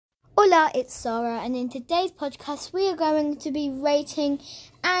Hola, it's Sarah, and in today's podcast we are going to be rating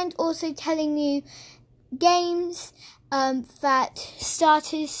and also telling you games that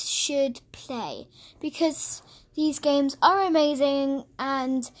starters should play, because these games are amazing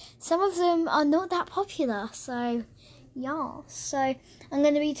and some of them are not that popular. So I'm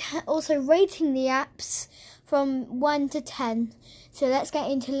going to be also rating the apps from 1 to 10. So let's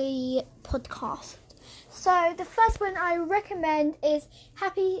get into the podcast. So the first one I recommend is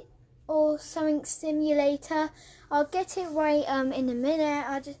Happy or something Simulator. I'll get it right in a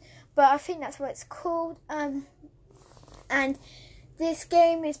minute. But I think that's what it's called. And this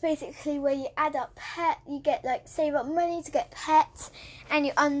game is basically where you add up you get save up money to get pets, and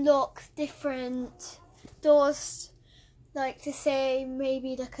you unlock different doors, to say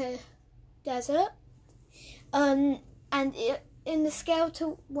maybe a desert. In the scale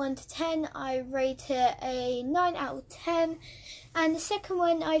to 1 to 10, I rate it a 9 out of 10. And the second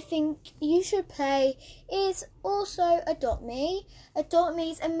one I think you should play is also Adopt Me. Adopt Me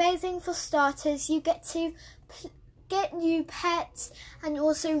is amazing for starters. You get to get new pets and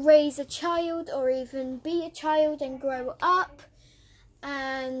also raise a child, or even be a child and grow up.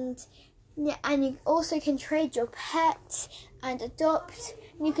 And you also can trade your pet and adopt.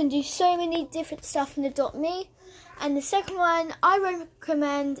 You can do so many different stuff in Adopt Me. And the second one I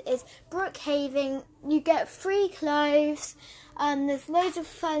recommend is Brookhaven. You get free clothes. There's loads of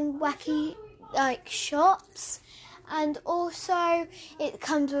fun, wacky shops. And also it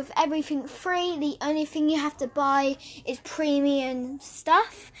comes with everything free. The only thing you have to buy is premium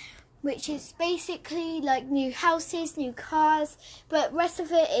stuff, which is basically new houses, new cars, but rest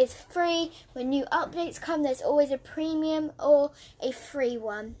of it is free. When new updates come, there's always a premium or a free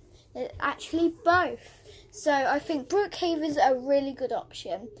one. There's actually both. So I think Brookhaven's a really good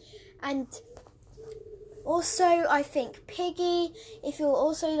option. And also I think Piggy, if you're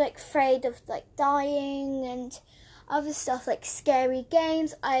also afraid of basically and other stuff scary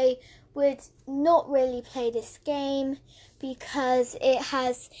games, I would not really play this game, because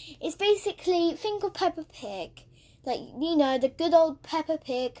it's basically, think of Peppa Pig, the good old Peppa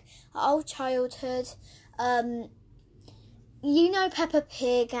Pig, our old childhood. Peppa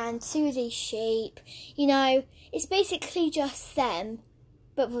Pig and Susie Sheep, it's basically just them,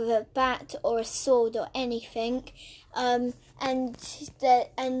 but with a bat or a sword or anything. And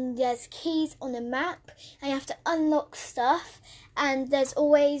there's keys on a map, and you have to unlock stuff. And there's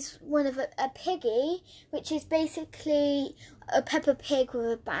always one of a piggy, which is basically a Peppa Pig with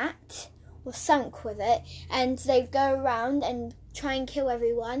a bat or sunk with it, and they go around and try and kill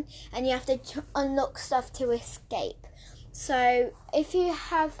everyone, and you have to unlock stuff to escape. So if you're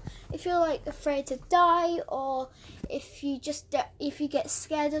afraid to die, or if you get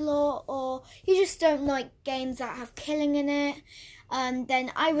scared a lot, or you just don't like games that have killing in it, then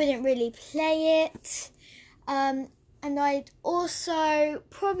I wouldn't really play it. And I'd also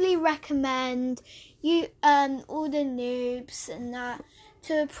probably recommend you all the noobs and that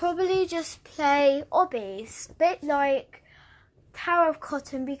to probably just play Obbies, a bit like Tower of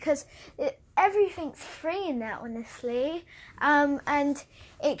Cotton, because everything's free in there, honestly, and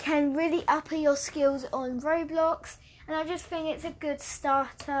it can really up your skills on Roblox, and I just think it's a good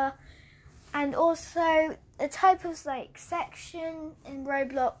starter. And also the type of section in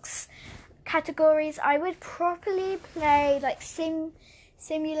Roblox categories, I would probably play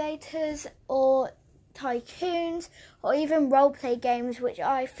simulators or tycoons, or even roleplay games, which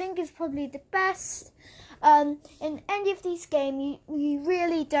I think is probably the best. In any of these games, you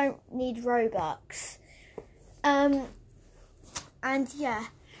really don't need Robux. And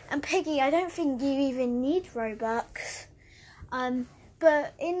Piggy, I don't think you even need Robux.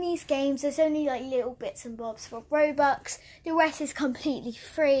 But in these games, there's only little bits and bobs for Robux. The rest is completely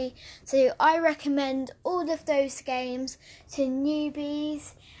free. So I recommend all of those games to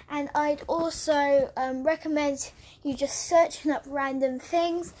newbies. And I'd also recommend you just searching up random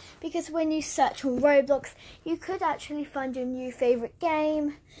things, because when you search on Roblox, you could actually find your new favourite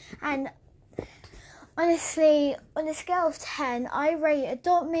game. And honestly, on a scale of 10, I rate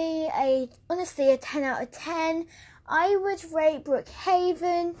Adopt Me a 10 out of 10. I would rate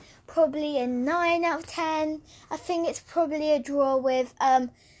Brookhaven probably a 9 out of 10. I think it's probably a draw with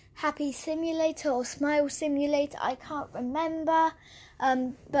Happy Simulator or Smile Simulator. I can't remember,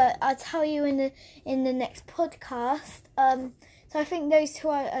 but I'll tell you in the next podcast. So I think those two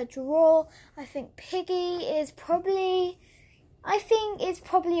are a draw. I think Piggy is probably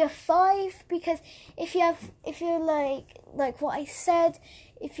a 5, because if you're like what I said,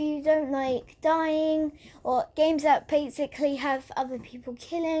 if you don't like dying or games that basically have other people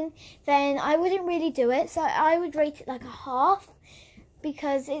killing, then I wouldn't really do it. So I would rate it a half.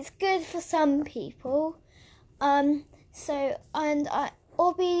 because it's good for some people.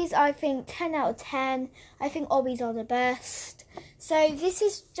 Obbies, I think 10 out of 10. I think obbies are the best. So this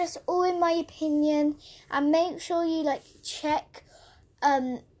is just all in my opinion, and make sure you check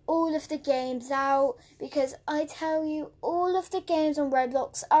all of the games out, because I tell you, all of the games on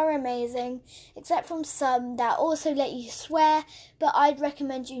Roblox are amazing, except from some that also let you swear, but I'd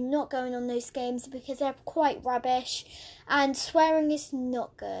recommend you not going on those games because they're quite rubbish and swearing is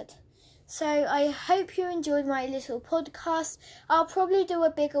not good. So I hope you enjoyed my little podcast. I'll probably do a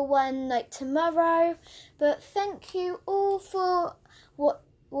bigger one tomorrow, but thank you all for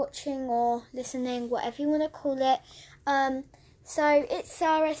watching or listening, whatever you want to call it. So it's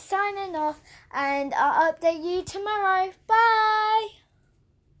Sarah signing off, and I'll update you tomorrow. Bye!